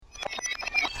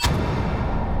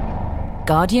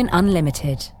Guardian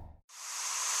Unlimited.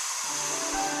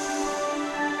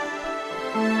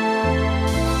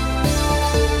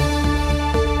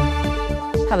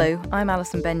 Hello, I'm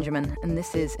Alison Benjamin, and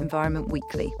this is Environment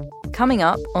Weekly. Coming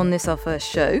up on this, our first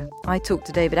show, I talked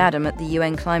to David Adam at the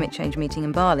UN climate change meeting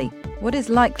in Bali. What is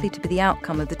likely to be the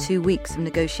outcome of the 2 weeks of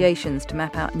negotiations to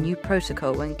map out a new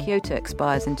protocol when Kyoto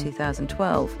expires in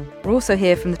 2012? We'll also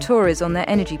hear from the Tories on their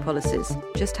energy policies.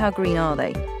 Just how green are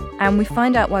they? And we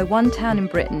find out why one town in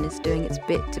Britain is doing its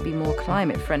bit to be more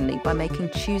climate friendly by making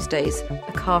Tuesdays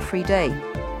a car-free day.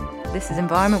 This is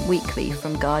Environment Weekly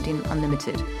from Guardian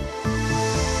Unlimited.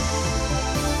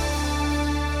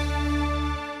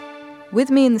 With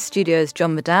me in the studio is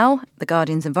John Vidal, The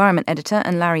Guardian's environment editor,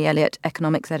 and Larry Elliott,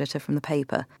 economics editor from the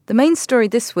paper. The main story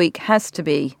this week has to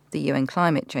be the UN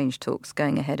climate change talks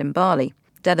going ahead in Bali.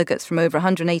 Delegates from over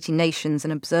 180 nations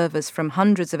and observers from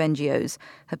hundreds of NGOs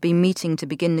have been meeting to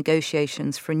begin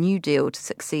negotiations for a new deal to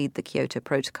succeed the Kyoto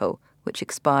Protocol, which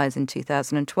expires in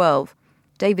 2012.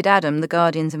 David Adam, The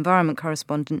Guardian's environment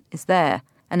correspondent, is there.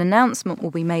 An announcement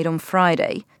will be made on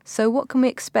Friday. So what can we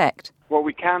expect? What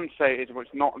we can say is what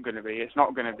it's not going to be. It's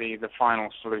not going to be the final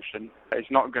solution. It's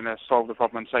not going to solve the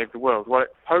problem and save the world. What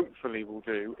it hopefully will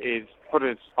do is put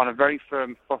us on a very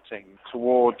firm footing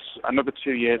towards another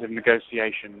 2 years of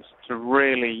negotiations to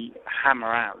really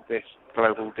hammer out this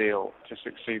global deal to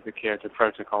succeed the Kyoto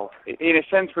Protocol. In a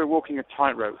sense, we're walking a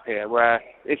tightrope here where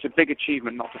it's a big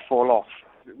achievement not to fall off.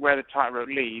 Where the tightrope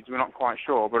leads, we're not quite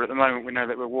sure, but at the moment we know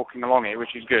that we're walking along it,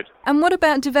 which is good. And what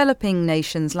about developing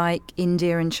nations like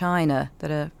India and China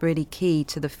that are really key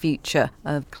to the future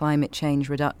of climate change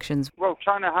reductions? Well,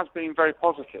 China has been very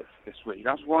positive this week.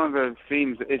 That's one of the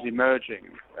themes that is emerging.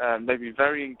 They've been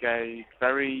very engaged,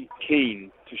 very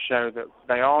keen to show that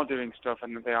they are doing stuff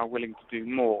and that they are willing to do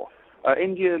more.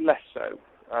 India less so,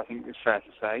 I think it's fair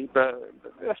to say, but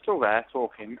they're still there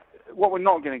talking. What we're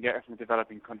not going to get from the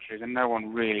developing countries, and no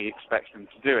one really expects them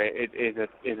to do it, is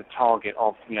a target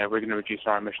of, we're going to reduce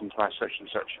our emissions by such and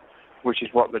such, which is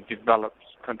what the developed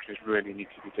countries really need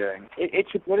to be doing.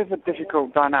 It's a bit of a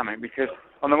difficult dynamic because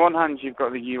on the one hand you've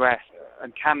got the US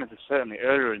and Canada certainly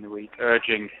earlier in the week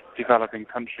urging developing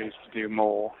countries to do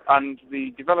more, and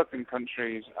the developing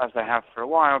countries, as they have for a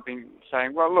while, been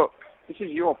saying, well look, this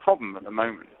is your problem at the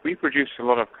moment. We produce a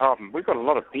lot of carbon. We've got a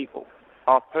lot of people.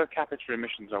 Our per capita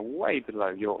emissions are way below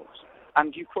yours.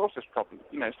 And you cause this problem.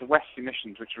 It's the West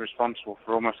emissions which are responsible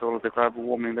for almost all of the global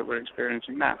warming that we're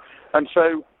experiencing now. And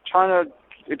so China,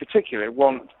 in particular,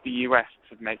 want the US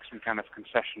to make some kind of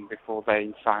concession before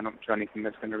they sign up to anything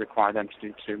that's going to require them to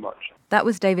do too much. That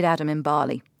was David Adam in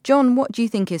Bali. John, what do you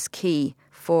think is key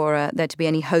for there to be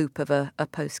any hope of a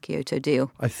post-Kyoto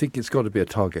deal? I think it's got to be a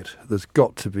target. There's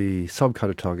got to be some kind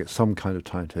of target, some kind of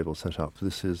timetable set up.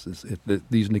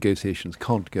 These negotiations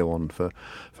can't go on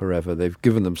forever. They've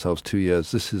given themselves 2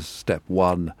 years. This is step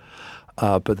one.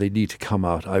 But they need to come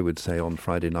out, I would say, on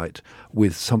Friday night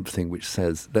with something which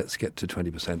says, let's get to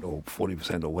 20% or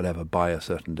 40% or whatever by a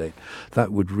certain date.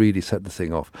 That would really set the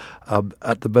thing off.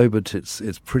 At the moment,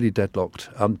 it's pretty deadlocked.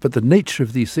 But the nature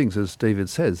of these things, as David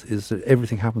says, is that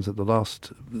everything happens at the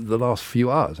last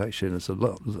few hours, actually. And it's a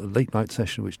late night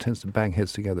session which tends to bang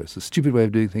heads together. It's a stupid way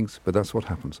of doing things, but that's what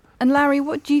happens. And Larry,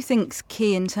 what do you think's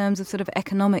key in terms of sort of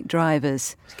economic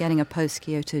drivers to getting a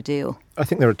post-Kyoto deal? I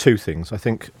think there are two things. I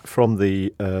think from the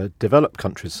developed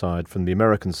countries side, from the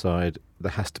American side,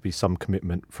 there has to be some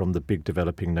commitment from the big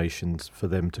developing nations for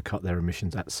them to cut their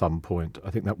emissions at some point. I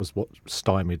think that was what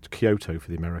stymied Kyoto for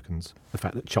the Americans, the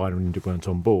fact that China and India weren't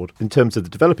on board. In terms of the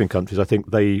developing countries, I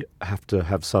think they have to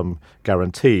have some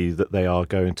guarantee that they are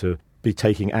going to be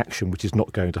taking action which is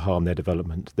not going to harm their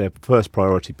development. Their first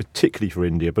priority, particularly for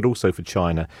India, but also for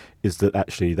China, is that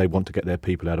actually they want to get their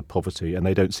people out of poverty, and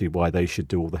they don't see why they should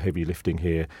do all the heavy lifting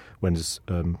here when, as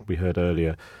we heard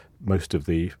earlier, most of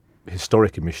the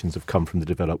historic emissions have come from the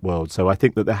developed world. So I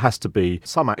think that there has to be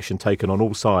some action taken on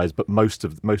all sides, but most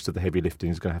of the heavy lifting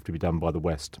is going to have to be done by the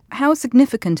West. How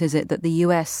significant is it that the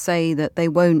US say that they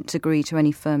won't agree to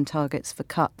any firm targets for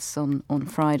cuts on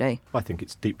Friday? I think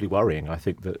it's deeply worrying. I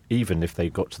think that even if they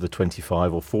got to the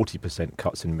 25 or 40%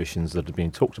 cuts in emissions that are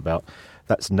being talked about,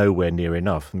 that's nowhere near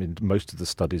enough. I mean, most of the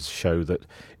studies show that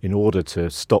in order to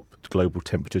stop global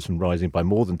temperatures from rising by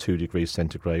more than 2 degrees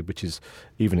centigrade, which is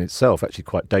even in itself actually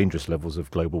quite dangerous levels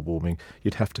of global warming,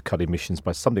 you'd have to cut emissions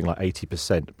by something like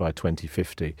 80% by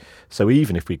 2050. So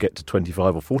even if we get to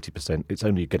 25 or 40%, it's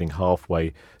only getting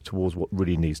halfway towards what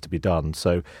really needs to be done.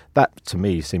 So that, to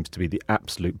me, seems to be the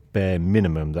absolute bare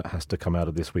minimum that has to come out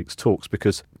of this week's talks,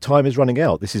 because time is running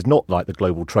out. This is not like the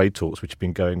global trade talks, which have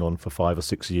been going on for 5 or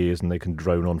 6 years, and they can can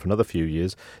drone on for another few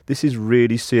years. This is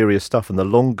really serious stuff, and the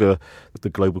longer the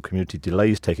global community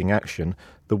delays taking action,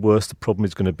 the worse the problem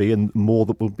is going to be, and more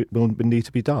that will need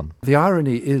to be done. The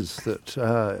irony is that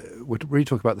we're really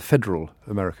talking about the federal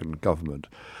American government,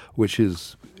 which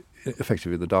is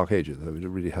effectively the Dark Ages. I mean, it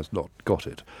really has not got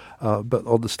it. But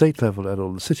on the state level and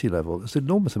on the city level, there's an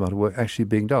enormous amount of work actually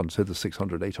being done. So there's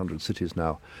 600, 800 cities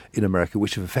now in America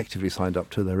which have effectively signed up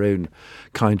to their own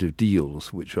kind of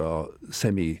deals, which are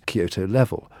semi-Kyoto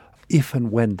level. If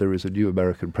and when there is a new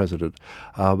American president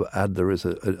and there is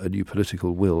a new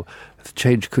political will,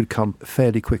 change could come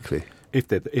fairly quickly. If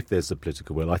there's a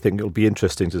political will, I think it'll be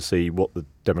interesting to see what the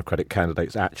Democratic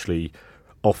candidates actually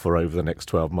offer over the next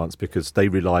 12 months, because they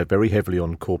rely very heavily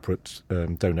on corporate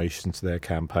donations to their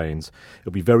campaigns.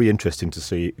 It'll be very interesting to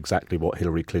see exactly what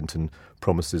Hillary Clinton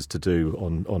promises to do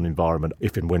on environment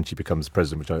if and when she becomes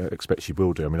president, which I expect she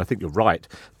will do. I mean, I think you're right.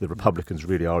 The Republicans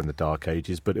really are in the dark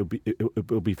ages, but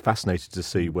it'll be fascinating to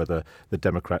see whether the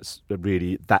Democrats are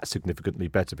really that significantly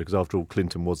better, because after all,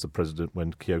 Clinton was the president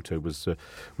when Kyoto was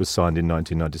signed in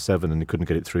 1997, and he couldn't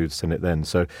get it through the Senate then.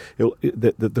 So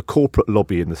the corporate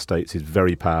lobby in the States is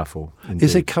very powerful indeed.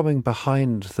 Is it coming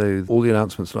behind, though, all the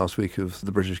announcements last week of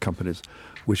the British companies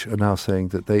which are now saying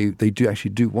that they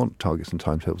do want targets and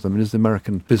timetables? I mean, is the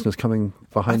American business coming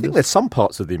behind I think this? there's some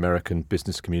parts of the American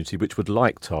business community which would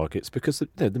like targets, because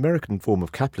the American form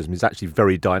of capitalism is actually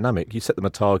very dynamic. You set them a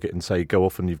target and say, go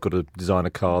off and you've got to design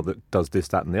a car that does this,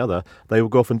 that and the other. They will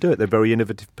go off and do it. They're very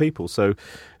innovative people. So,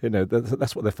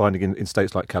 that's what they're finding in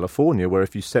states like California, where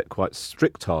if you set quite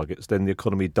strict targets, then the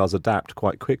economy does adapt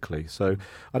quite quickly. So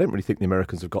I don't really think the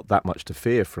Americans have got that much to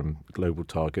fear from global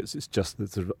targets. It's just the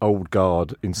sort of old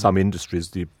guard in some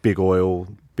industries, the big oil,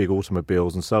 big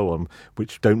automobiles and so on,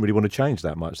 which don't really want to change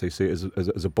that much. They see it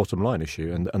as a bottom line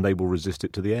issue, and they will resist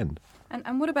it to the end.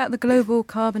 And what about the global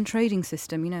carbon trading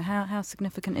system? How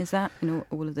significant is that in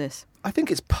all of this? I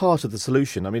think it's part of the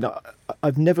solution. I mean,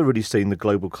 I've never really seen the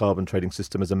global carbon trading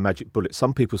system as a magic bullet.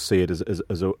 Some people see it as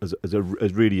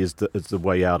the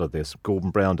way out of this.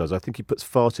 Gordon Brown does. I think he puts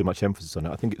far too much emphasis on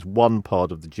it. I think it's one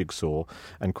part of the jigsaw,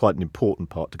 and quite an important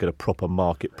part, to get a proper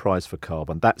market price for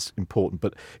carbon. That's important,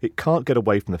 but it can't get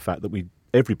away from the fact that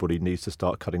everybody needs to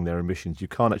start cutting their emissions. You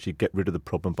can't actually get rid of the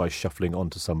problem by shuffling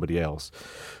onto somebody else.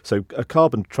 So a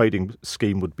carbon trading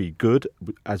scheme would be good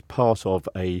as part of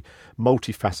a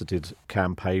multifaceted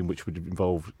campaign which would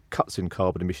involve cuts in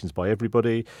carbon emissions by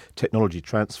everybody, technology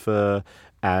transfer,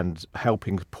 and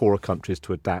helping poorer countries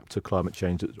to adapt to climate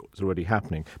change that's already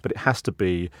happening. But it has to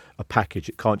be a package.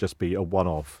 It can't just be a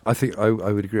one-off. I think I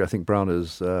would agree. I think Brown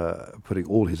is putting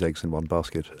all his eggs in one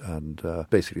basket and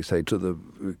basically saying to the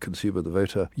consumer, the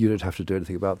voter, you don't have to do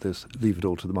anything about this. Leave it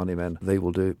all to the money men. They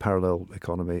will do it. Parallel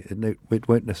economy. It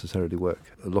won't necessarily work.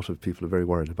 A lot of people are very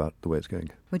worried about the way it's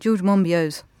going. Well, George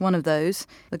Monbiot's one of those.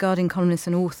 The Guardian columnist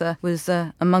and author was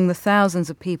among the thousands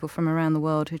of people from around the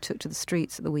world who took to the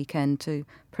streets at the weekend to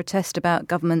protest about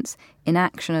government's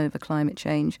inaction over climate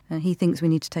change. And he thinks we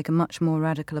need to take a much more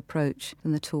radical approach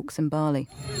than the talks in Bali.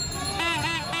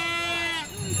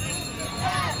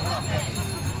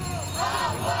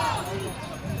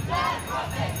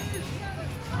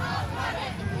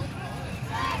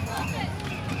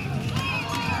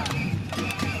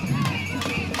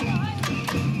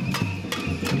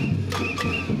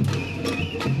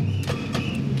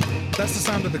 That's the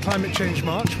sound of the Climate Change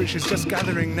March, which is just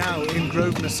gathering now in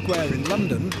Grosvenor Square in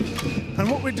London. And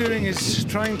what we're doing is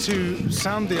trying to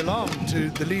sound the alarm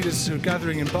to the leaders who are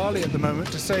gathering in Bali at the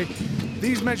moment to say,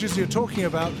 these measures you're talking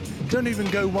about don't even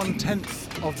go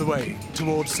 1/10 of the way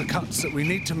towards the cuts that we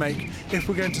need to make if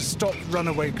we're going to stop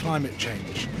runaway climate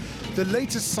change. The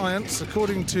latest science,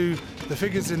 according to the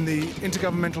figures in the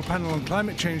Intergovernmental Panel on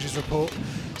Climate Change's report,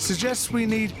 suggests we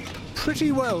need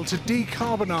pretty well to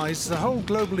decarbonise the whole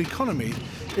global economy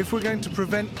if we're going to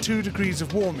prevent 2 degrees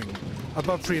of warming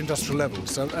above pre-industrial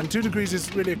levels. And 2 degrees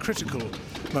is really a critical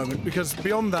moment, because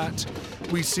beyond that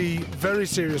we see very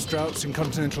serious droughts in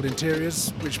continental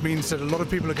interiors, which means that a lot of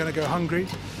people are going to go hungry,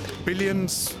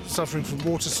 billions suffering from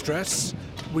water stress.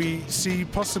 We see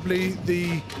possibly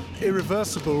the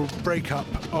irreversible breakup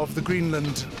of the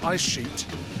Greenland ice sheet,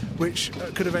 which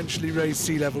could eventually raise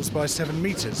sea levels by 7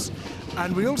 metres.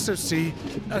 And we also see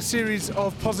a series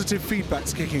of positive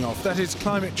feedbacks kicking off. That is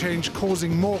climate change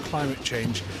causing more climate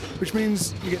change, which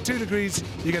means you get 2 degrees,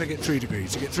 you're going to get 3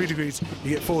 degrees. You get 3 degrees,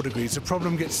 you get 4 degrees. The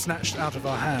problem gets snatched out of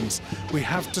our hands. We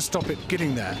have to stop it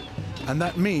getting there. And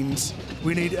that means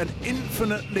We need an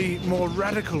infinitely more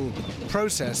radical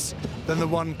process than the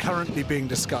one currently being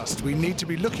discussed. We need to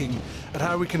be looking at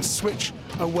how we can switch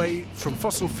away from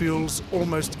fossil fuels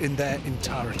almost in their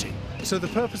entirety. So the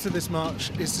purpose of this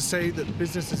march is to say that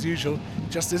business as usual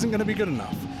just isn't going to be good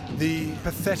enough. The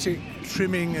pathetic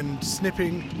trimming and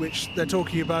snipping which they're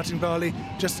talking about in Bali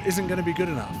just isn't going to be good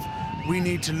enough. We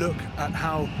need to look at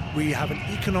how we have an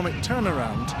economic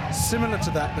turnaround similar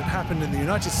to that happened in the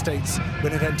United States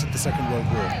when it entered the Second World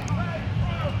War.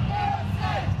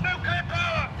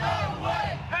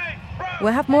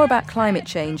 We'll have more about climate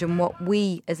change and what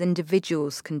we as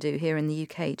individuals can do here in the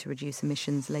UK to reduce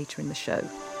emissions later in the show.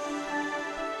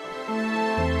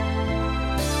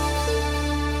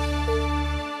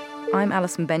 I'm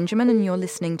Alison Benjamin and you're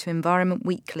listening to Environment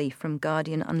Weekly from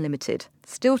Guardian Unlimited.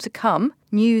 Still to come,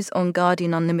 news on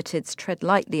Guardian Unlimited's Tread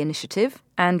Lightly initiative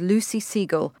and Lucy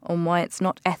Siegel on why it's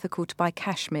not ethical to buy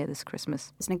cashmere this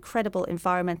Christmas. It's an incredible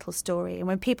environmental story, and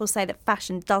when people say that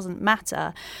fashion doesn't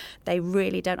matter, they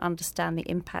really don't understand the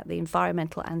impact, the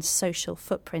environmental and social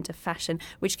footprint of fashion,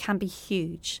 which can be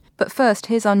huge. But first,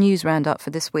 here's our news roundup for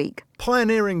this week.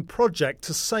 Pioneering project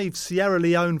to save Sierra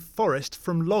Leone forest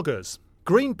from loggers.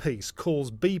 Greenpeace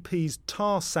calls BP's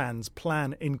tar sands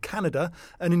plan in Canada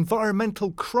an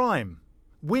environmental crime.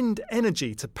 Wind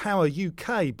energy to power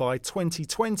UK by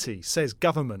 2020, says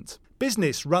government.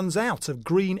 Business runs out of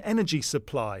green energy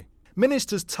supply.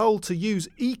 Ministers told to use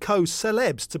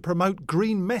eco-celebs to promote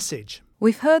green message.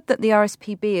 We've heard that the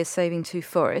RSPB is saving 2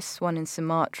 forests, one in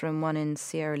Sumatra and one in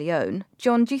Sierra Leone.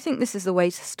 John, do you think this is the way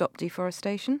to stop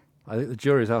deforestation? I think the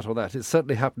jury's out on that. It's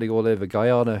certainly happening all over.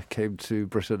 Guyana came to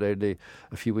Britain only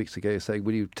a few weeks ago saying,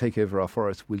 will you take over our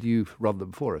forests? Will you run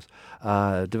them for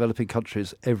us? Developing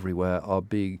countries everywhere are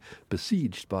being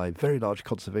besieged by very large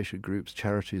conservation groups,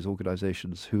 charities,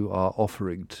 organisations who are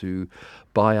offering to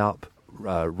buy up,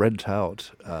 rent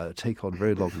out, take on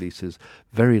very long leases,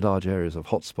 very large areas of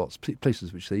hotspots,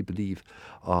 places which they believe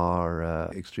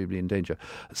are extremely in danger.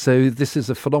 So this is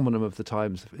a phenomenon of the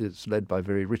times. It's led by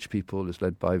very rich people. It's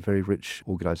led by very rich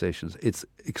organisations. It's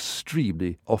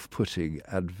extremely off-putting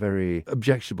and very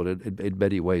objectionable in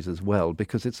many ways as well,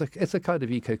 because it's a kind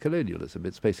of eco-colonialism.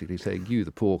 It's basically saying you,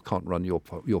 the poor, can't run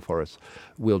your forests.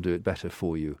 We'll do it better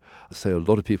for you. So a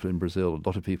lot of people in Brazil, a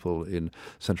lot of people in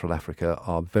Central Africa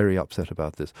are very upset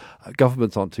about this.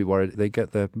 Governments aren't too worried. They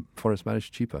get their forests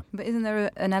managed cheaper. But isn't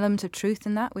there an element of truth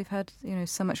in that? We've had,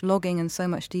 so much logging and so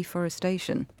much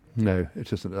deforestation. No,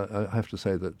 it isn't. I have to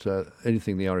say that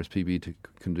anything the RSPB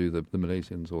can do, the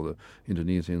Malaysians or the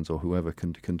Indonesians or whoever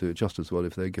can do it just as well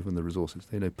if they're given the resources.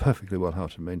 They know perfectly well how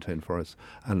to maintain forests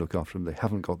and look after them. They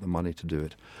haven't got the money to do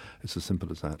it. It's as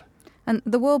simple as that. And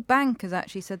the World Bank has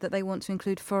actually said that they want to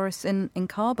include forests in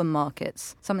carbon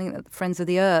markets, something that the Friends of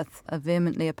the Earth are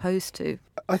vehemently opposed to.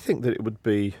 I think that it would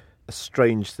be a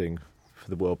strange thing for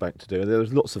the World Bank to do.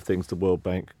 There's lots of things the World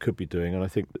Bank could be doing, and I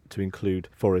think that to include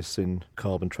forests in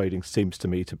carbon trading seems to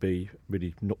me to be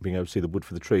really not being able to see the wood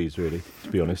for the trees, really,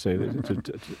 to be honest,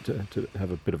 to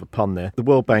have a bit of a pun there. The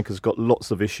World Bank has got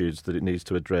lots of issues that it needs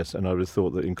to address, and I would have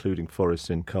thought that including forests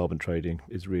in carbon trading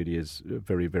is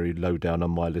very, very low down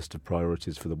on my list of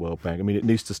priorities for the World Bank. I mean, it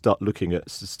needs to start looking at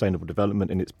sustainable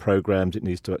development in its programmes. It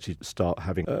needs to actually start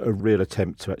having a real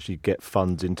attempt to actually get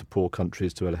funds into poor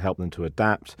countries to help them to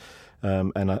adapt.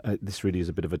 This really is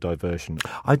a bit of a diversion.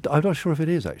 I'm not sure if it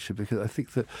is, actually, because I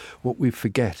think that what we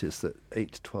forget is that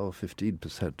 8, 12,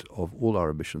 15% of all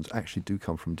our emissions actually do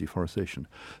come from deforestation.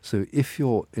 So if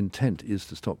your intent is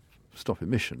to stop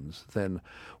emissions, then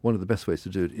one of the best ways to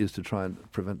do it is to try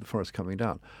and prevent the forest coming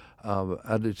down.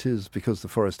 And it is because the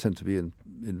forests tend to be in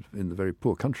the very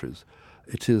poor countries.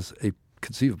 It is a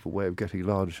conceivable way of getting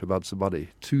large amounts of money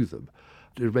to them.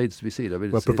 It remains to be seen. I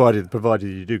mean, well, provided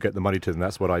you do get the money to them,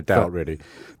 that's what I doubt. Really,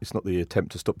 it's not the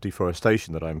attempt to stop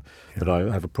deforestation that I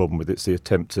have a problem with. It's the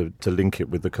attempt to link it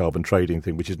with the carbon trading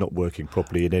thing, which is not working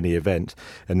properly in any event.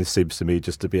 And this seems to me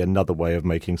just to be another way of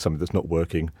making something that's not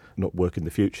work in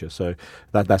the future. So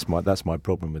that's my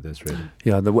problem with this, really.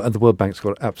 Yeah, and the World Bank's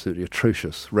got an absolutely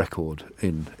atrocious record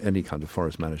in any kind of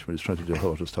forest management. It's trying to do a whole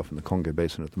lot of stuff in the Congo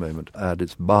Basin at the moment, and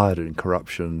it's mired in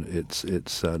corruption.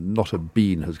 It's not a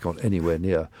bean has got anywhere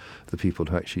near the people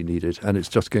who actually need it, and it's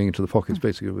just going into the pockets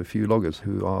basically of a few loggers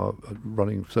who are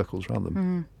running circles around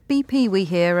them. BP, we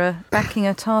hear, are backing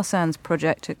a tar sands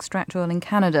project to extract oil in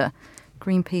Canada.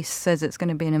 Greenpeace says it's going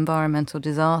to be an environmental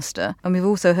disaster. And we've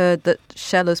also heard that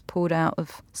Shell has pulled out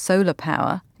of solar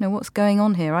power. No, what's going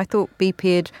on here? I thought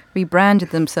BP had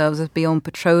rebranded themselves as Beyond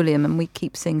Petroleum, and we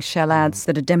keep seeing Shell ads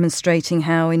that are demonstrating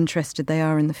how interested they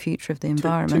are in the future of the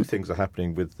environment. Two things are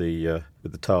happening with the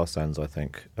tar sands, I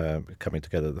think, coming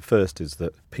together. The first is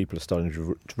that people are starting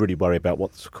to really worry about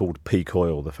what's called peak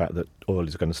oil, the fact that oil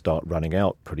is going to start running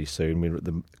out pretty soon. We're at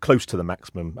close to the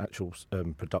maximum actual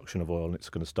production of oil, and it's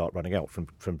going to start running out from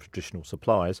traditional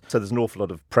supplies. So there's an awful lot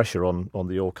of pressure on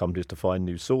the oil companies to find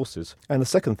new sources. And the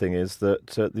second thing is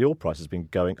that the oil price has been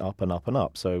going up and up and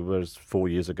up. So whereas 4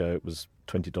 years ago it was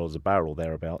 $20 a barrel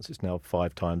thereabouts, it's now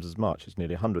 5 times as much. It's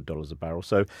nearly $100 a barrel.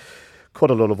 So quite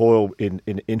a lot of oil in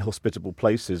inhospitable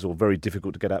places, or very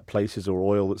difficult to get at places, or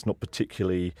oil that's not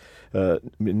particularly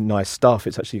nice stuff,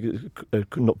 it's actually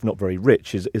not very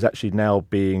rich, is actually now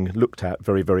being looked at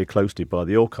very, very closely by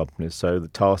the oil companies. So the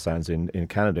tar sands in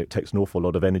Canada, it takes an awful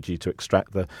lot of energy to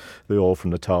extract the oil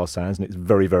from the tar sands, and it's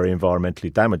very, very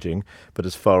environmentally damaging. But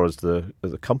as far as the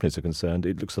companies are concerned,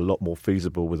 it looks a lot more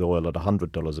feasible with oil at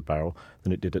 $100 a barrel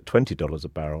than it did at $20 a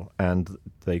barrel. And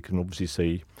they can obviously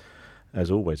see, as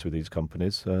always with these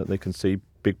companies, they can see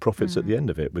big profits at the end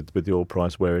of it with the oil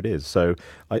price where it is. So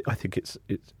I think it's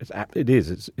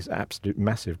absolute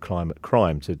massive climate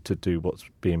crime to do what's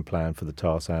being planned for the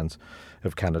tar sands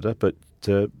of Canada, but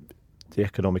the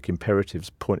economic imperatives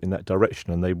point in that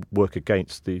direction, and they work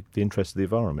against the interests of the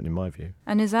environment, in my view.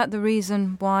 And is that the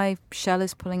reason why Shell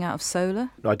is pulling out of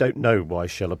solar? I don't know why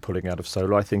Shell are pulling out of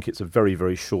solar. I think it's a very,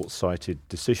 very short-sighted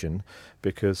decision,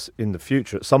 because in the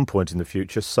future, at some point in the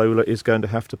future, solar is going to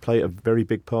have to play a very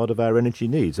big part of our energy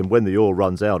needs. And when the oil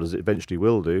runs out, as it eventually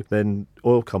will do, then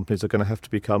oil companies are going to have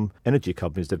to become energy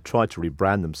companies. They've tried to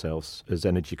rebrand themselves as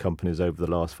energy companies over the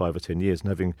last 5 or 10 years, and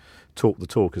having talked the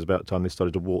talk, is about time they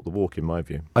started to walk the walk, in my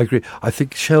view. I agree. I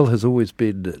think Shell has always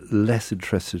been less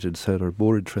interested in solar,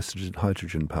 more interested in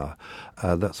hydrogen power.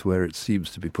 That's where it seems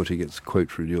to be putting its,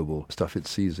 quote, renewable stuff. It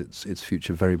sees its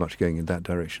future very much going in that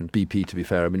direction. BP, to be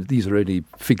fair, I mean, these are only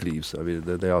fig leaves. I mean,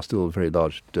 they are still very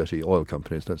large, dirty oil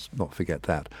companies. Let's not forget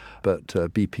that. But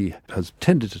BP has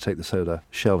tended to take the solar.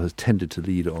 Shell has tended to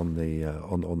lead on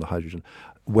the hydrogen.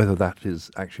 Whether that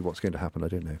is actually what's going to happen, I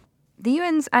don't know. The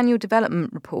UN's annual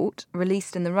development report,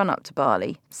 released in the run-up to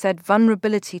Bali, said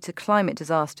vulnerability to climate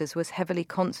disasters was heavily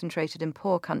concentrated in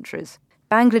poor countries.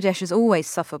 Bangladesh has always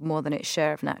suffered more than its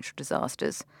share of natural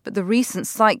disasters, but the recent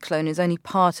cyclone is only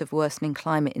part of worsening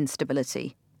climate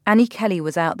instability. Annie Kelly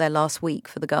was out there last week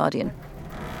for The Guardian.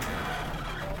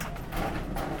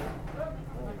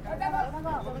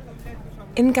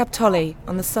 In Gabtoli,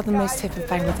 on the southernmost tip of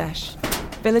Bangladesh,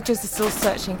 villagers are still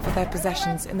searching for their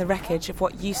possessions in the wreckage of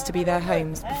what used to be their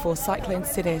homes before Cyclone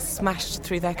Sidr smashed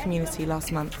through their community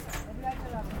last month.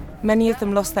 Many of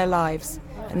them lost their lives,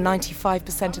 and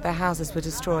 95% of their houses were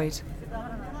destroyed.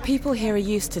 People here are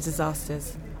used to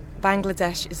disasters.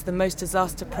 Bangladesh is the most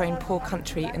disaster-prone poor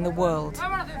country in the world,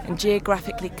 and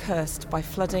geographically cursed by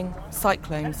flooding,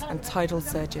 cyclones and tidal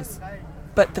surges.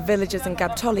 But the villagers in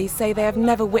Gabtoli say they have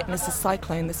never witnessed a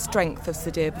cyclone the strength of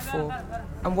Sidr before.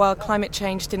 And while climate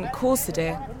change didn't cause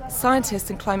Sidr, scientists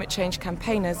and climate change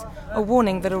campaigners are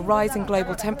warning that a rise in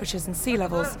global temperatures and sea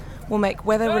levels will make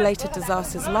weather-related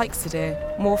disasters like Sidr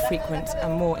more frequent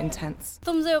and more intense.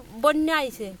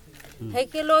 Nilofer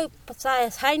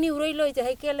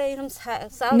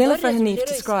Hanif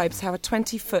describes how a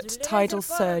 20-foot tidal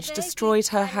surge destroyed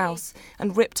her house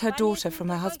and ripped her daughter from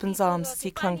her husband's arms as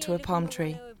he clung to a palm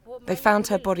tree. They found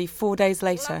her body 4 days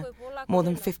later, more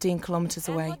than 15 kilometres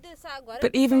away.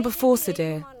 But even before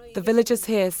Sidr, the villagers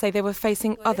here say they were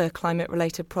facing other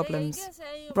climate-related problems.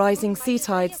 Rising sea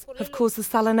tides have caused the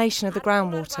salination of the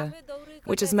groundwater,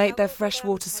 which has made their fresh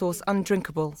water source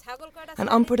undrinkable. And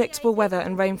unpredictable weather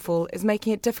and rainfall is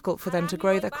making it difficult for them to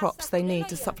grow the crops they need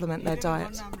to supplement their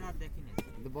diet.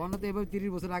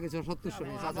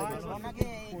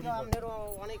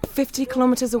 50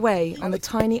 kilometres away on the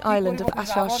tiny island of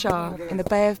Ashar Shah in the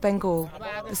Bay of Bengal,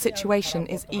 the situation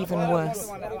is even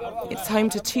worse. It's home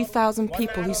to 2,000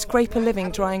 people who scrape a living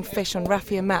drying fish on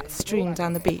raffia mats strewn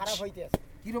down the beach.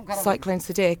 Cyclone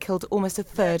Sidr killed almost a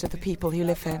third of the people who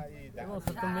live here.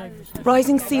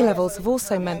 Rising sea levels have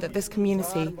also meant that this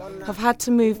community have had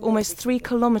to move almost 3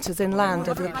 kilometres inland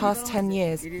over the past 10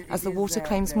 years as the water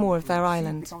claims more of their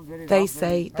island. They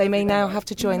say they may now have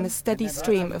to join the steady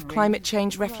stream of climate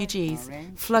change refugees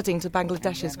flooding to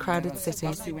Bangladesh's crowded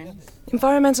cities.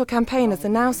 Environmental campaigners are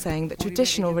now saying that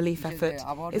traditional relief effort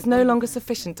is no longer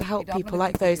sufficient to help people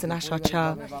like those in Ashar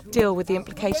Shah deal with the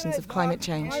implications of climate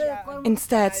change.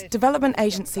 Instead, development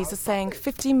agencies are saying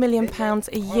 £50 million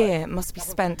a year must be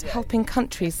spent helping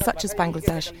countries such as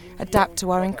Bangladesh adapt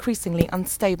to our increasingly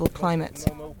unstable climate.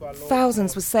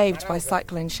 Thousands were saved by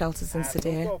cyclone shelters in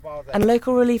Sadir, and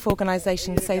local relief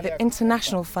organisations say that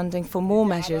international funding for more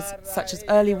measures, such as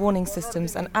early warning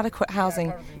systems and adequate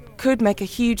housing, could make a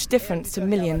huge difference to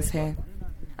millions here.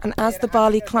 And as the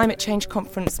Bali Climate Change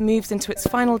Conference moves into its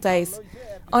final days,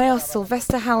 I asked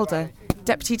Sylvester Halder,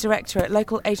 Deputy Director at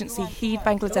local agency Heed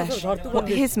Bangladesh, what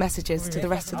his message is to the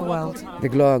rest of the world.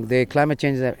 The climate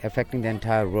change is affecting the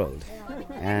entire world,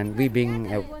 and we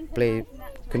being a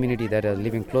community that are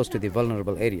living close to the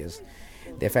vulnerable areas,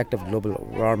 the effect of global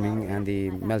warming and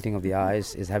the melting of the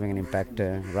ice is having an impact,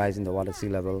 rise in the water sea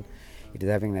level. It is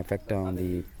having an effect on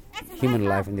the human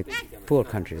life in the poor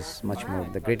countries, much more.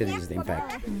 The greater is the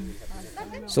impact.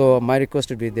 So my request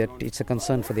would be that it's a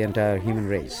concern for the entire human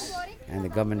race, and the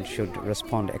government should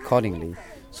respond accordingly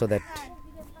so that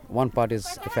one part is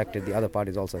affected, the other part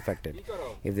is also affected.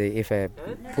 If a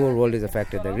poor world is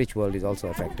affected, the rich world is also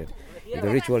affected. If the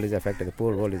rich world is affected, the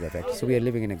poor world is affected. So we are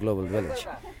living in a global village,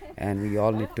 and we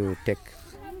all need to take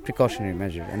precautionary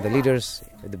measures. And the leaders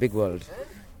of the big world,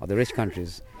 or the rich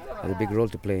countries, have a big role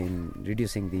to play in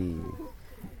reducing the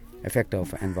effect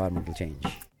of environmental change.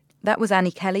 That was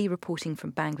Annie Kelly reporting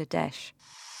from Bangladesh.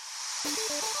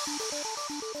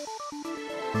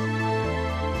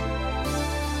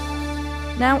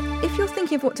 Now, if you're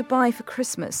thinking of what to buy for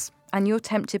Christmas and you're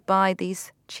tempted by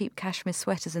these cheap cashmere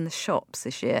sweaters in the shops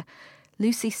this year,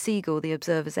 Lucy Siegel, the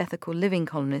Observer's ethical living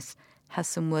columnist, has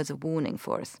some words of warning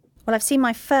for us. Well, I've seen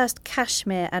my first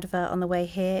cashmere advert on the way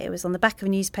here. It was on the back of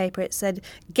a newspaper. It said,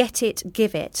 "Get it,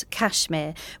 give it,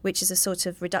 cashmere," which is a sort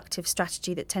of reductive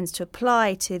strategy that tends to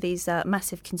apply to these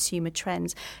massive consumer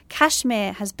trends.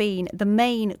 Cashmere has been the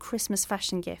main Christmas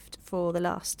fashion gift for the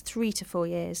last 3 to 4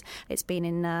 years. It's been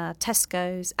in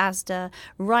Tesco's, Asda,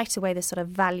 right away the sort of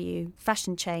value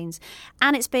fashion chains.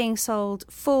 And it's being sold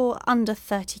for under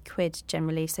 30 quid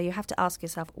generally. So you have to ask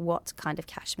yourself, what kind of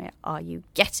cashmere are you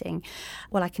getting?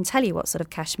 Well, I can tell you what sort of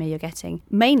cashmere you're getting.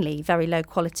 Mainly very low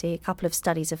quality. A couple of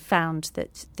studies have found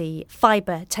that the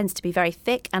fibre tends to be very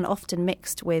thick and often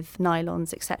mixed with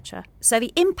nylons, etc. So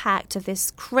the impact of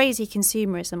this crazy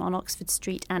consumerism on Oxford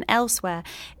Street and elsewhere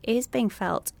is being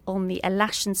felt on the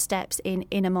Alashan steppes in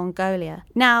Inner Mongolia.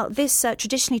 Now, this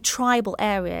traditionally tribal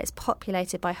area is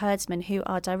populated by herdsmen who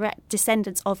are direct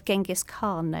descendants of Genghis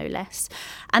Khan, no less.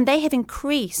 And they have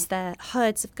increased their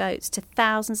herds of goats to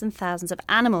thousands and thousands of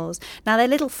animals. Now, their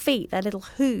little feet, their little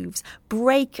hooves,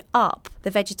 break up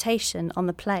the vegetation on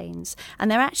the plains,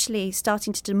 and they're actually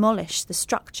starting to demolish the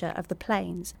structure of the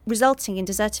plains, resulting in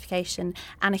desertification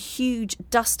and a huge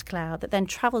dust cloud that then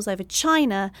travels over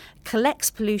China, collects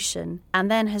pollution,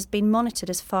 and then has been monitored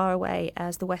as far away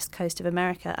as the west coast of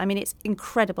America. I mean, it's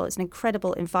incredible. It's an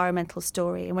incredible environmental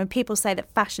story. And when people say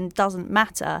that fashion doesn't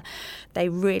matter, they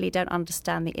really don't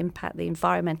understand the impact, the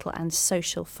environmental and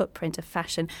social footprint of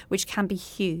fashion, which can be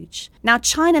huge. Now,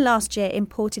 China last year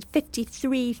imported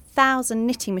 53,000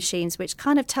 knitting machines, which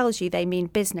kind of tells you they mean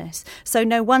business. So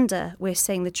no wonder we're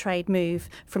seeing the trade move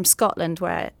from Scotland,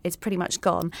 where it's pretty much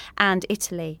gone, and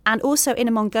Italy. And also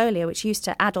Inner Mongolia, which used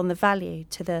to add on the value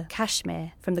to the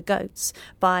cashmere from the goats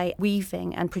by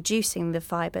weaving and producing the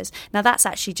fibres. Now that's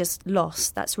actually just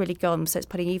lost. That's really gone. So it's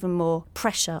putting even more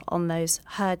pressure on those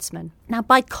herdsmen. Now,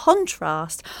 by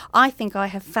contrast, I think I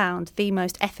have found the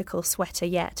most ethical sweater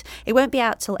yet. It won't be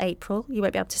out till April. You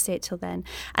won't be able to see it till then.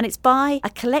 And it's by a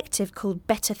collective called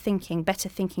Better Thinking,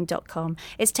 betterthinking.com.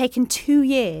 It's taken 2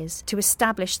 years to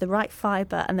establish the right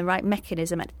fibre and the right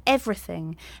mechanism, and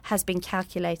everything has been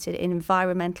calculated in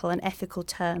environmental and ethical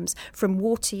terms, from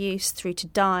water use through to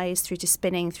dyes, through to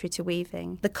spinning, through to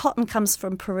weaving. The cotton comes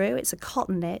from Peru. It's a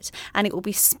cotton knit, and it will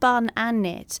be spun and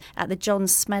knit at the John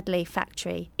Smedley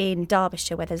factory in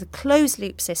Derbyshire, where there's a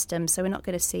closed-loop system, so we're not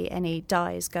going to see any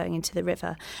dyes going into the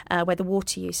river, where the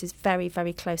water use is very,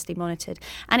 very closely monitored.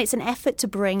 And it's an effort to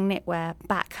bring knitwear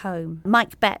back home.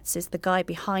 Mike Betts is the guy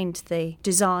behind the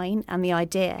design and the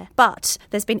idea, but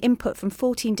there's been input from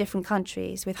 14 different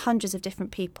countries with hundreds of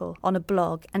different people on a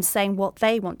blog and saying what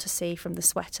they want to see from the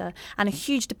sweater, and a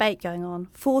huge debate going on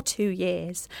for 2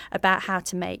 years about how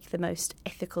to make the most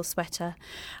ethical sweater.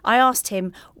 I asked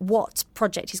him what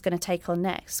project he's going to take on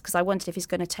next, because I wondered if he's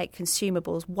going to take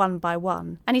consumables one by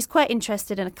one. And he's quite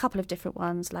interested in a couple of different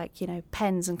ones, like,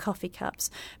 pens and coffee cups.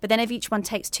 But then if each one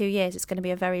takes 2 years, it's going to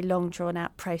be a very long,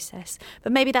 drawn-out process.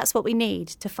 But maybe that's what we need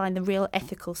to find the real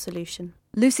ethical solution.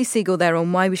 Lucy Siegel there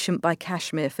on why we shouldn't buy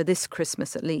cashmere for this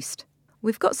Christmas at least.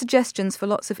 We've got suggestions for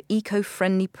lots of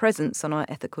eco-friendly presents on our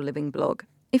Ethical Living blog.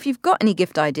 If you've got any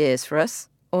gift ideas for us,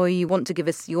 or you want to give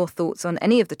us your thoughts on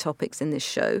any of the topics in this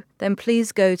show, then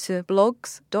please go to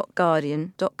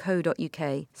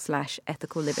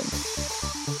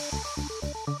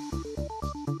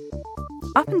blogs.guardian.co.uk/ethicalliving.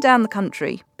 Up and down the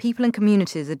country, people and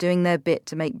communities are doing their bit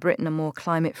to make Britain a more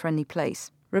climate-friendly place.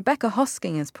 Rebecca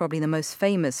Hosking is probably the most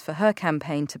famous for her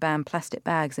campaign to ban plastic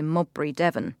bags in Modbury,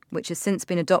 Devon, which has since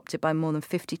been adopted by more than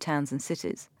 50 towns and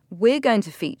cities. We're going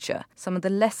to feature some of the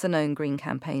lesser-known green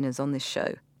campaigners on this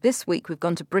show. This week we've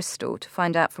gone to Bristol to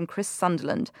find out from Chris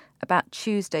Sunderland about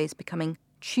Tuesdays becoming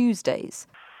Tuesdays.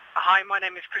 Hi, my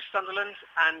name is Chris Sunderland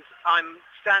and I'm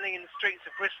standing in the streets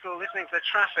of Bristol listening to the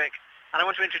traffic, and I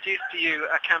want to introduce to you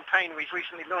a campaign we've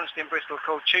recently launched in Bristol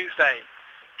called Tuesday.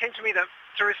 It came to me that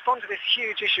to respond to this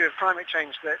huge issue of climate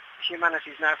change that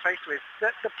humanity is now faced with,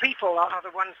 that the people are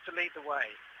the ones to lead the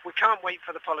way. We can't wait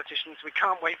for the politicians, we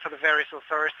can't wait for the various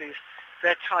authorities.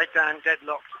 They're tied down,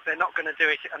 deadlocked, they're not going to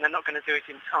do it, and they're not going to do it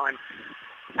in time.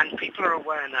 And people are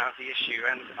aware now of the issue,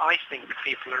 and I think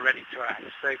people are ready to act.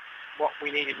 So what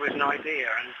we needed was an idea,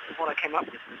 and what I came up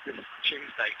with was this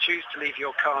Tuesday. Choose to leave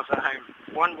your cars at home.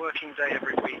 One working day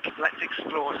every week. Let's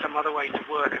explore some other way to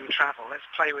work and travel. Let's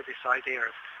play with this idea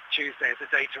of Tuesday as a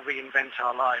day to reinvent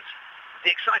our lives. The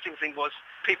exciting thing was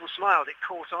people smiled, it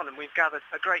caught on, and we've gathered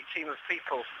a great team of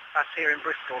people, us here in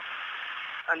Bristol.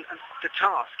 And the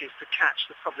task is to catch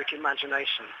the public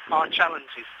imagination. Our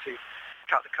challenge is to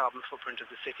cut the carbon footprint of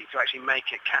the city, to actually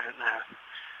make it count now.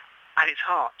 At its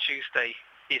heart, Tuesday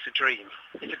is a dream.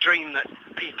 It's a dream that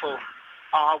people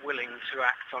are willing to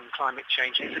act on climate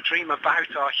change. It's a dream about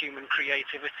our human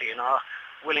creativity and our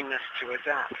willingness to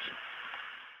adapt.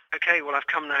 Okay, well,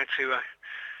 I've come now to a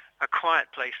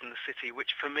quiet place in the city,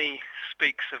 which for me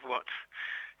speaks of what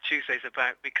Tuesday's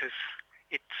about, because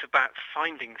it's about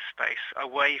finding space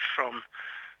away from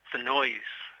the noise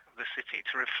of the city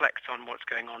to reflect on what's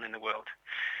going on in the world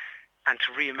and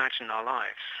to reimagine our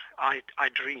lives. I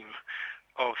dream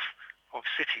of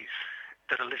cities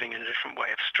that are living in a different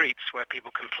way, of streets where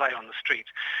people can play on the street,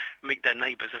 meet their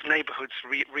neighbours, of neighbourhoods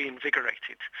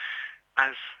reinvigorated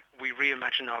as we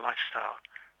reimagine our lifestyle.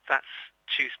 That's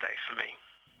Tuesday for me.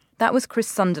 That was Chris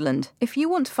Sunderland. If you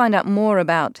want to find out more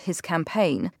about his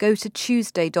campaign, go to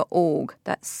tuesday.org.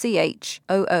 That's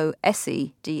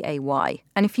CHOOSEDAY.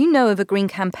 And if you know of a green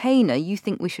campaigner you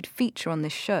think we should feature on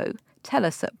this show, tell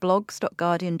us at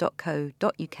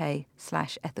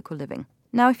blogs.guardian.co.uk/ethical living.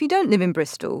 Now, if you don't live in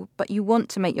Bristol, but you want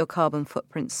to make your carbon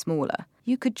footprint smaller,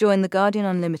 you could join the Guardian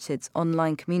Unlimited's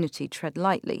online community Tread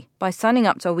Lightly. By signing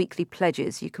up to our weekly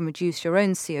pledges, you can reduce your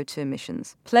own CO2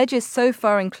 emissions. Pledges so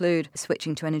far include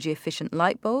switching to energy-efficient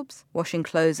light bulbs, washing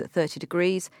clothes at 30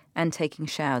 degrees, and taking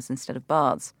showers instead of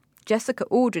baths. Jessica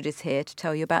Aldred is here to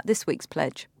tell you about this week's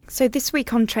pledge. So this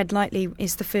week on Tread Lightly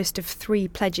is the first of 3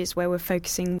 pledges where we're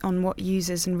focusing on what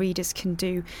users and readers can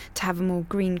do to have a more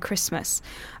green Christmas.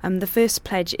 The first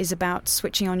pledge is about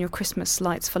switching on your Christmas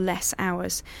lights for less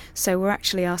hours. So we're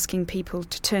actually asking people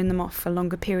to turn them off for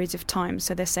longer periods of time,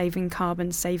 so they're saving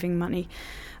carbon, saving money.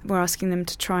 We're asking them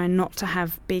to try and not to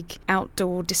have big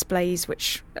outdoor displays,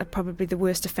 which are probably the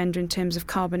worst offender in terms of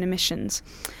carbon emissions.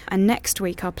 And next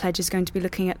week our pledge is going to be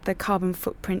looking at the carbon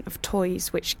footprint of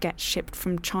toys which get shipped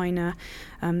from China.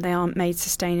 They aren't made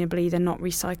sustainably, they're not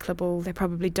recyclable, they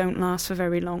probably don't last for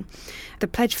very long. The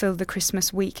pledge for the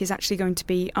Christmas week is actually going to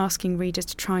be asking readers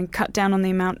to try and cut down on the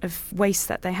amount of waste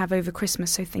that they have over Christmas,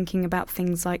 so thinking about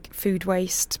things like food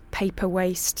waste, paper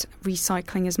waste,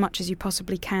 recycling as much as you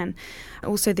possibly can.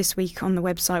 Also this week on the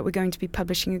website we're going to be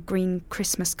publishing a green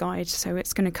Christmas guide, so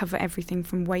it's going to cover everything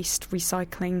from waste,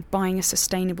 recycling, buying a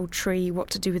sustainable tree, what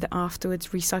to do with it afterwards,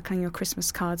 recycling your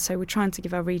Christmas cards. So we're trying to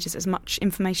give our readers as much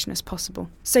information as possible.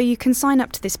 So you can sign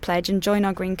up to this pledge and join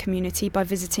our green community by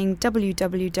visiting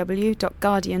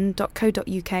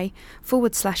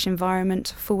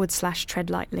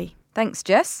www.guardian.co.uk/environment/treadlightly. Thanks,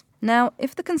 Jess. Now,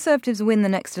 if the Conservatives win the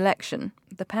next election,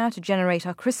 the power to generate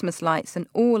our Christmas lights and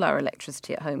all our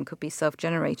electricity at home could be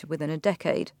self-generated within a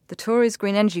decade. The Tories'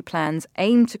 green energy plans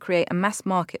aim to create a mass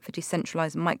market for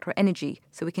decentralised microenergy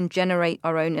so we can generate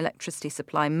our own electricity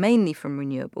supply mainly from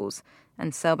renewables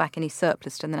and sell back any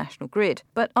surplus to the national grid.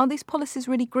 But are these policies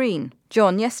really green?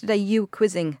 John, yesterday you were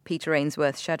quizzing Peter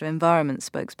Ainsworth, Shadow Environment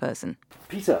spokesperson.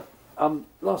 Peter,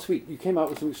 last week you came out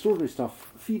with some extraordinary stuff.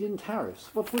 Feed-in tariffs.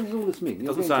 What does all this mean? It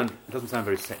doesn't sound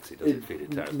very sexy, does it?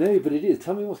 Feed-in tariffs. No, but it is.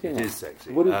 Tell me what's going on. It is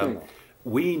sexy. What is going on?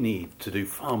 We need to do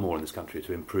far more in this country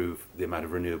to improve the amount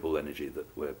of renewable energy that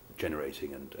we're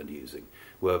generating and using.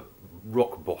 We're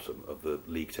rock bottom of the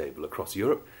league table across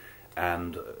Europe,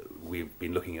 and we've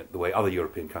been looking at the way other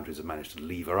European countries have managed to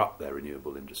lever up their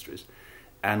renewable industries.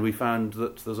 And we found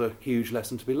that there's a huge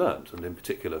lesson to be learnt, and in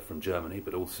particular from Germany,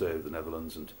 but also the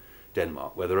Netherlands and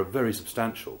Denmark, where there are very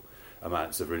substantial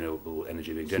amounts of renewable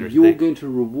energy being generated. So you're going to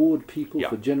reward people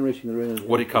for generating their own energy?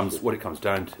 What it comes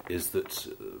down to is that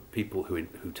people who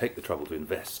take the trouble to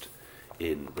invest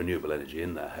in renewable energy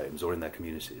in their homes or in their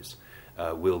communities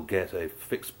will get a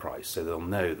fixed price, so they'll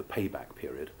know the payback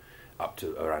period up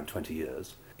to around 20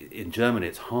 years. In Germany,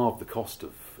 it's half the cost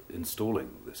of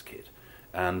installing this kit,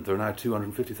 and there are now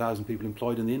 250,000 people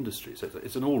employed in the industry, so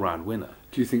it's an all-round winner.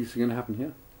 Do you think it's going to happen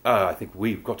here? I think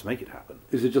we've got to make it happen.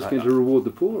 Is it just going to reward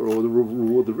the poor or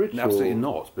reward the rich? Absolutely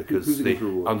not, because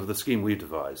under the scheme we've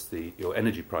devised, your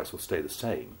energy price will stay the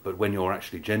same, but when you're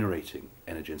actually generating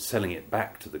energy and selling it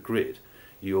back to the grid,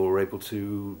 you're able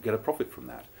to get a profit from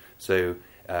that. So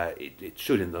it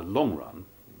should, in the long run,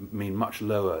 mean much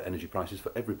lower energy prices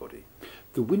for everybody.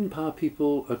 The wind power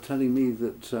people are telling me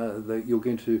that you're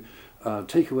going to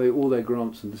take away all their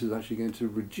grants, and this is actually going to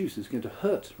reduce, it's going to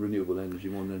hurt renewable energy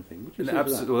more than anything. What do you say to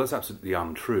that? Well, that's absolutely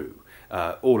untrue.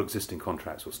 All existing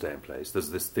contracts will stay in place. There's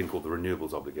this thing called the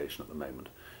renewables obligation at the moment.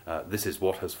 This is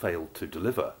what has failed to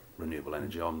deliver renewable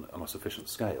energy on a sufficient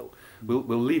scale. We'll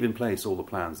leave in place all the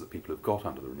plans that people have got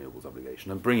under the renewables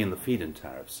obligation and bring in the feed-in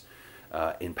tariffs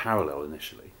in parallel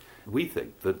initially. We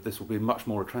think that this will be much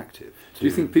more attractive to Do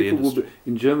you think people will be,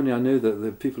 in Germany, I know that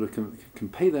the people can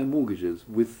pay their mortgages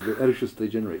with the electricity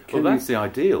they generate. Well, that's the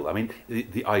ideal. I mean,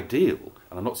 the ideal,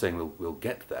 and I'm not saying we'll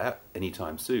get there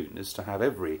anytime soon, is to have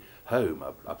every home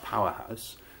a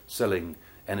powerhouse selling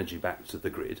energy back to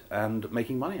the grid and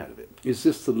making money out of it. Is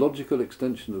this the logical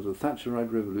extension of the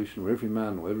Thatcherite revolution, where every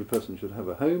man or every person should have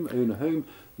a home, own a home?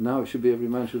 Now it should be every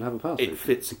man should have a power station. It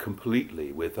fits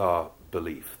completely with our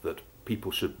belief that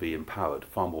people should be empowered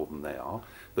far more than they are,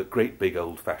 that great big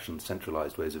old-fashioned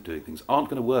centralised ways of doing things aren't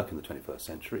going to work in the 21st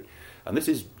century. And this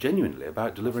is genuinely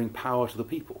about delivering power to the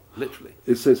people, literally.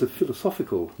 It's a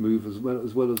philosophical move as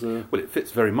well as a... Well, it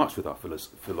fits very much with our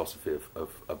philosophy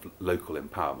of local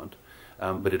empowerment,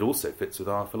 but it also fits with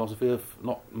our philosophy of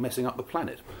not messing up the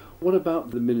planet. What about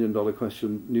the million-dollar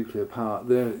question, nuclear power?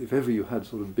 There, if ever you had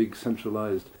sort of big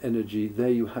centralised energy,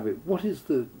 there you have it. What is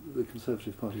the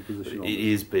Conservative Party position on it? It this?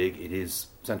 is big, it is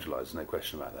centralised, no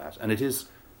question about that. And it is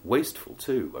wasteful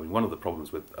too. I mean, one of the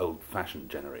problems with old-fashioned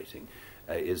generating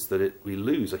is that we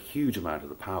lose a huge amount of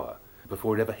the power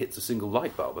before it ever hits a single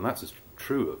light bulb, and that's as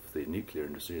true of the nuclear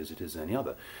industry as it is any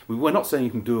other. We're not saying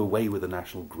you can do away with the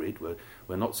national grid.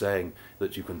 We're not saying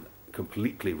that you can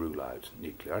completely rule out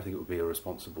nuclear. I think it would be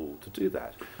irresponsible to do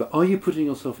that. But are you putting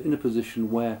yourself in a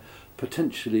position where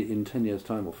potentially in 10 years'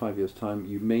 time or 5 years' time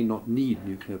you may not need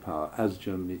nuclear power, as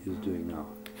Germany is doing now?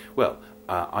 Well,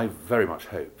 I very much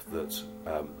hope that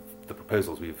the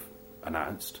proposals we've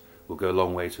announced will go a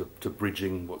long way to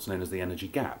bridging what's known as the energy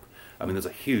gap. I mean, there's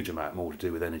a huge amount more to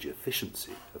do with energy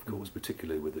efficiency, of course,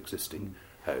 particularly with existing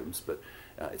homes, but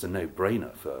it's a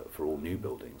no-brainer for all new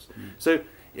buildings. So,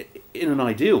 in an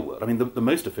ideal world, I mean, the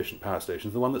most efficient power station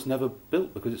is the one that's never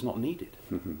built because it's not needed.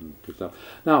 Good stuff.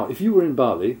 Now, if you were in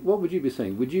Bali, what would you be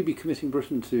saying? Would you be committing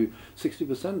Britain to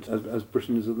 60%, as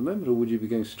Britain is at the moment, or would you be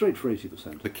going straight for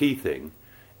 80%? The key thing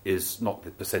is not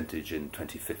the percentage in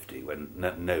 2050, when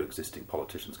no existing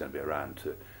politician is going to be around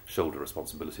to shoulder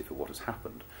responsibility for what has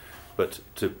happened, but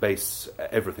to base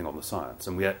everything on the science.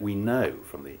 And we know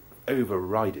from the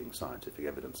overriding scientific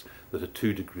evidence that a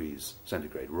 2 degrees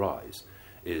centigrade rise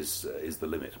is the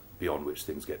limit beyond which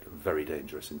things get very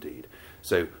dangerous indeed.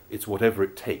 So it's whatever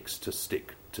it takes to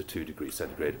stick to 2 degrees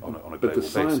centigrade on a global basis. But the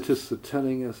scientists are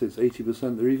telling us it's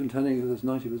 80%, they're even telling us it's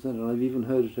 90%, and I've even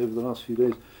heard it over the last few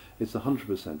days, it's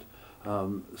 100%.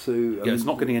 It's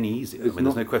not getting any easier. I mean,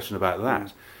 there's no question about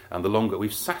that. And the longer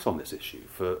we've sat on this issue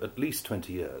for at least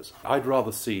 20 years, I'd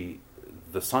rather see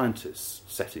the scientists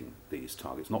setting these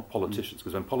targets, not politicians,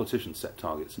 because when politicians set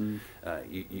targets,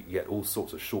 you get all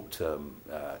sorts of short-term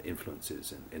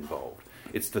influences involved.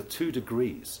 It's the 2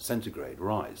 degrees centigrade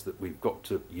rise that we've got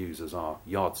to use as our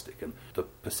yardstick, and the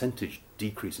percentage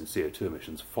decrease in CO2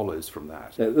 emissions follows from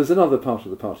that. There's another part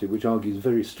of the party which argues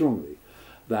very strongly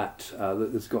that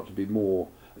there's got to be more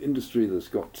industry, there's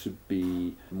got to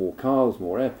be more cars,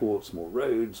 more airports, more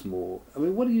roads, more... I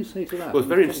mean, what do you say to that? Well, it's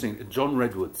very interesting. John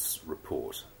Redwood's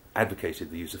report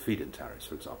advocated the use of feed-in tariffs,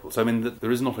 for example. So, I mean,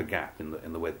 there is not a gap in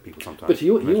the way that people sometimes... But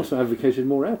he also advocated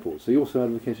more airports. He also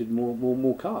advocated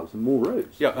more cars and more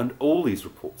roads. Yeah, and all these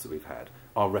reports that we've had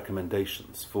are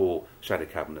recommendations for Shadow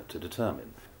Cabinet to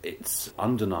determine. It's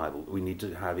undeniable that we need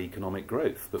to have economic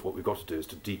growth, but what we've got to do is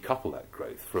to decouple that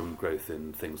growth from growth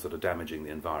in things that are damaging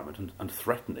the environment and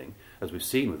threatening, as we've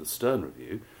seen with the Stern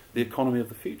Review, the economy of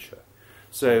the future.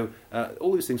 So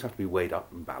all these things have to be weighed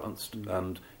up and balanced.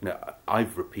 And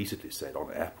I've repeatedly said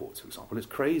on airports, for example, it's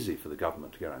crazy for the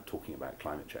government to go around talking about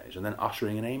climate change and then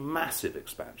ushering in a massive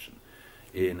expansion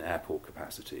in airport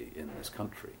capacity in this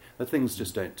country. The things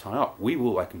just don't tie up. We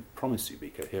will, I can promise you, be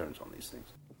coherent on these things.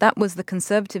 That was the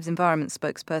Conservatives' environment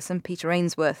spokesperson, Peter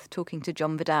Ainsworth, talking to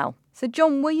John Vidal. So,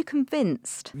 John, were you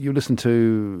convinced? You listen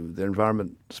to the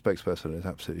environment spokesperson, it's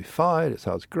absolutely fine, it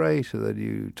sounds great, and then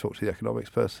you talk to the economics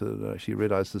person and actually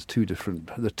realise there's two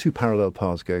parallel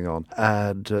paths going on,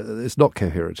 and it's not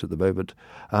coherent at the moment.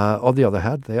 On the other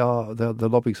hand, they're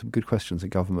lobbing some good questions in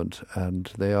government,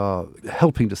 and they are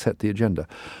helping to set the agenda.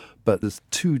 But there's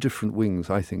two different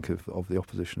wings, I think, of the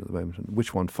opposition at the moment. And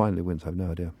which one finally wins, I have no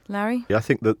idea. Larry? I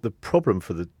think that the problem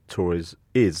for the Tories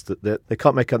is that they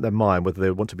can't make up their mind whether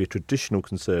they want to be a traditional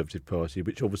Conservative party,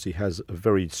 which obviously has a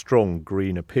very strong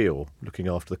green appeal, looking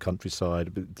after the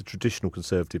countryside. The traditional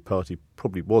Conservative party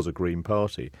probably was a green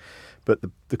party. But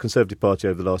the Conservative Party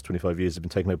over the last 25 years has been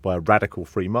taken over by a radical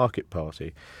free market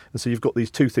party. And so you've got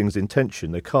these two things in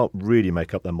tension. They can't really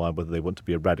make up their mind whether they want to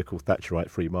be a radical Thatcherite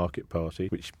free market party,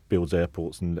 which builds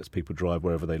airports and lets people drive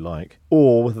wherever they like,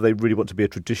 or whether they really want to be a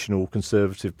traditional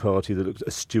Conservative party that looks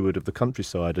a steward of the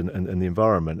countryside and the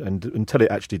environment. And until it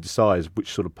actually decides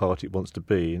which sort of party it wants to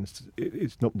be,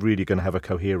 it's not really going to have a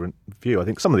coherent view. I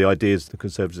think some of the ideas the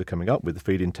Conservatives are coming up with, the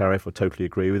feed-in tariff, I totally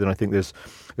agree with, and I think there's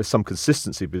some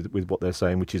consistency with what they're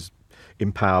saying, which is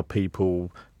empower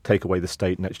people, take away the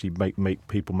state and actually make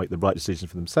people make the right decisions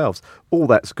for themselves. All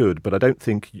that's good, but I don't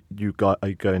think you are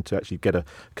going to actually get a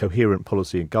coherent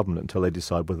policy in government until they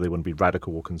decide whether they want to be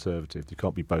radical or conservative. You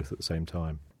can't be both at the same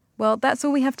time. Well, that's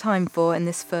all we have time for in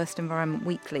this first Environment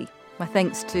Weekly. My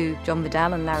thanks to John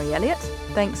Vidal and Larry Elliott.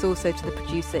 Thanks also to the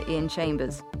producer Ian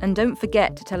Chambers. And don't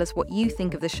forget to tell us what you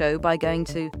think of the show by going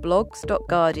to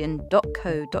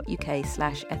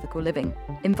blogs.guardian.co.uk/ethicalliving.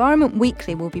 Environment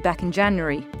Weekly will be back in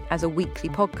January as a weekly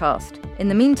podcast. In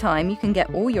the meantime, you can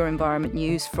get all your environment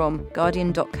news from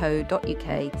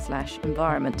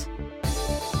guardian.co.uk/environment.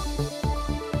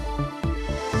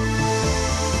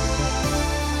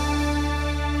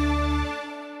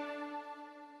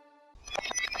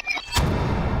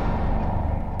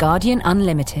 Guardian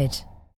Unlimited.